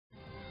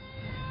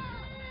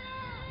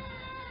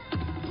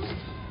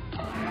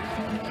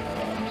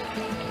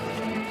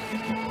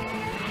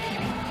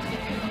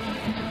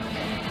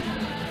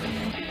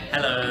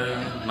Hello,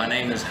 my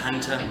name is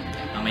Hunter.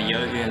 I'm a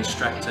yoga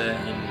instructor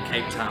in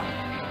Cape Town.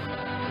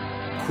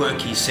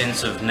 Quirky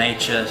sense of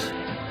nature,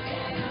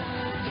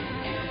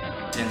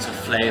 sense of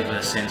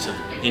flavor, sense of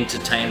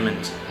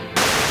entertainment.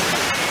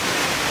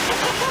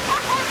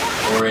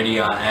 Already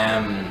I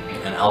am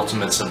an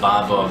ultimate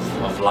survivor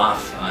of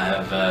life. I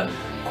have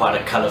quite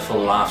a colourful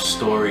life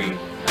story.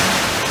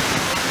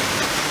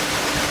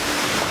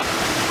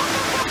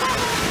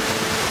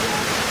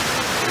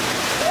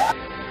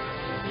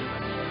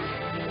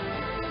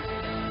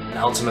 An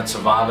ultimate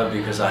survivor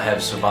because I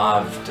have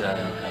survived a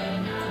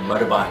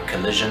motorbike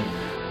collision.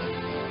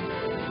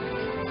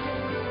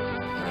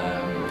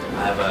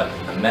 I have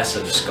a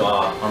massive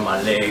scar on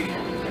my leg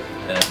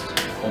that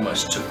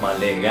almost took my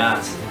leg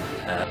out.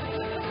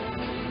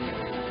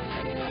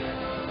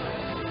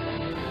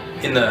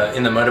 In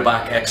the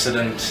motorbike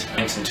accident, I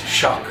went into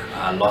shock.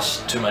 I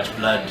lost too much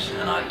blood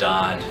and I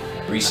died.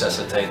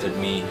 Resuscitated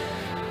me,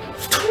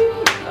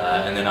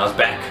 and then I was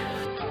back.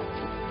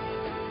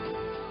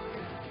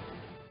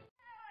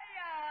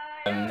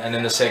 And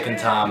then the second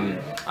time,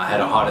 I had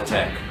a heart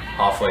attack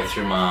halfway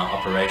through my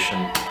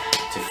operation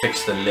to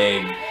fix the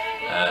leg,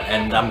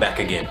 and I'm back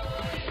again.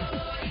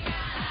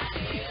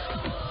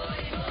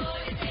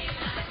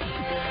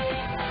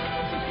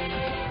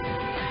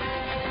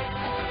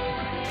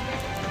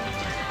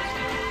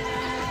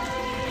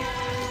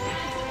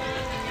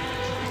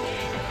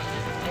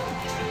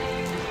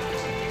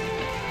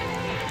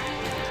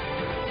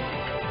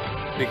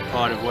 Big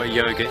part of what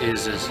yoga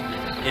is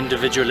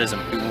individualism.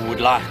 We would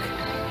like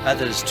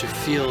others to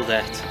feel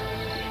that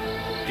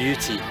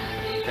beauty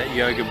that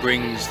yoga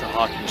brings the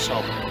heart and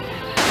soul.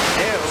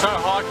 So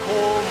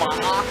hardcore, my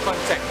eye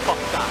contact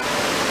popped up.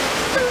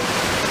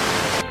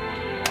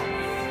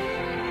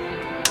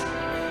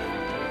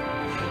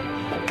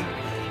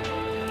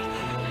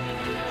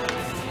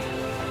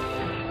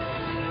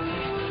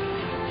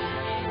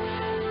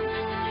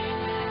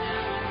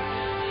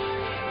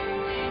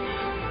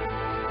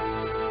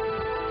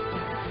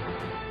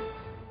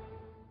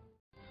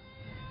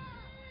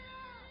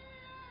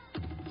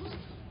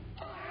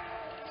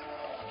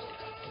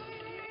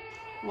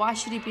 Why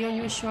should he be on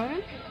your show?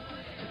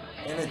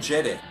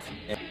 Energetic.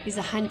 He's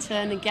a hunter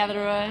and a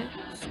gatherer.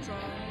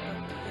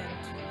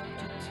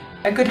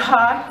 A good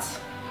heart.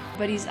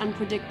 But he's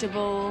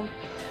unpredictable.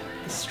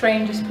 The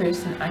strangest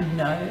person I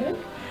know.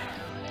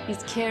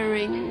 He's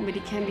caring, but he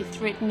can be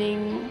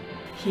threatening.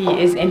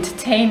 He is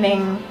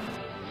entertaining. A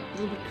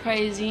little bit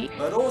crazy.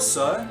 But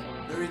also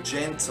very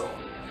gentle.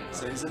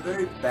 So he's a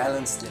very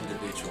balanced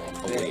individual.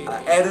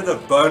 I added a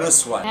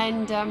bonus one.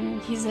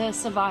 And he's a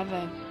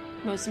survivor.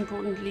 Most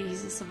importantly,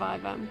 he's a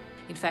survivor.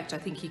 In fact, I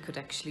think he could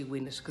actually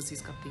win it because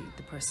he's got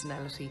the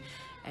personality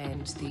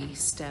and the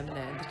stamina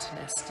and the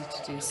tenacity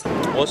to do so.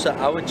 Also,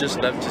 I would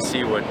just love to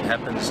see what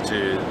happens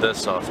to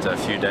this after a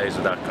few days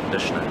without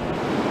conditioner.